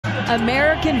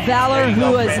American Valor,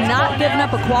 who has not given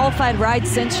up a qualified ride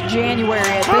since January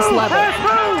at this level.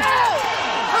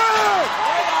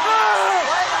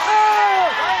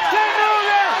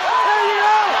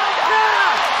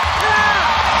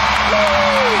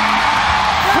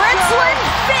 Fritzlan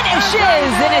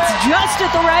finishes, and it's just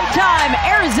at the right time.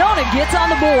 Arizona gets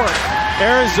on the board.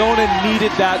 Arizona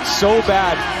needed that so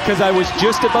bad, because I was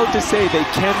just about to say they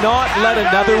cannot let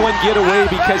another one get away,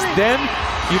 because then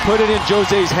you put it in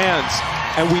JoZ's hands,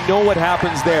 and we know what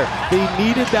happens there. They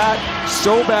needed that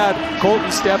so bad.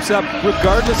 Colten steps up,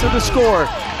 regardless of the score.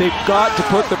 They've got to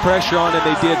put the pressure on, and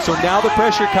they did. So now the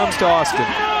pressure comes to Austin.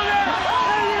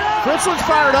 Fritzlan's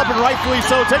fired up, and rightfully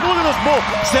so. Take a look at this bull.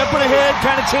 Stepping ahead,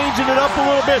 kind of changing it up a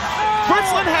little bit.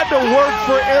 Fritzlan had to work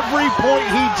for every point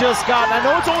he just got. And I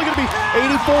know it's only going to be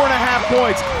 84.5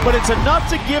 points, but it's enough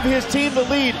to give his team the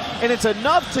lead, and it's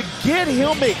enough to get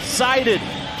him excited,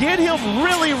 get him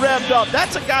really revved up.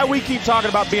 That's a guy we keep talking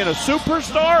about being a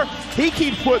superstar. He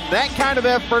keeps putting that kind of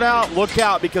effort out. Look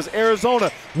out, because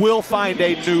Arizona will find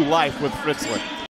a new life with Fritzlan.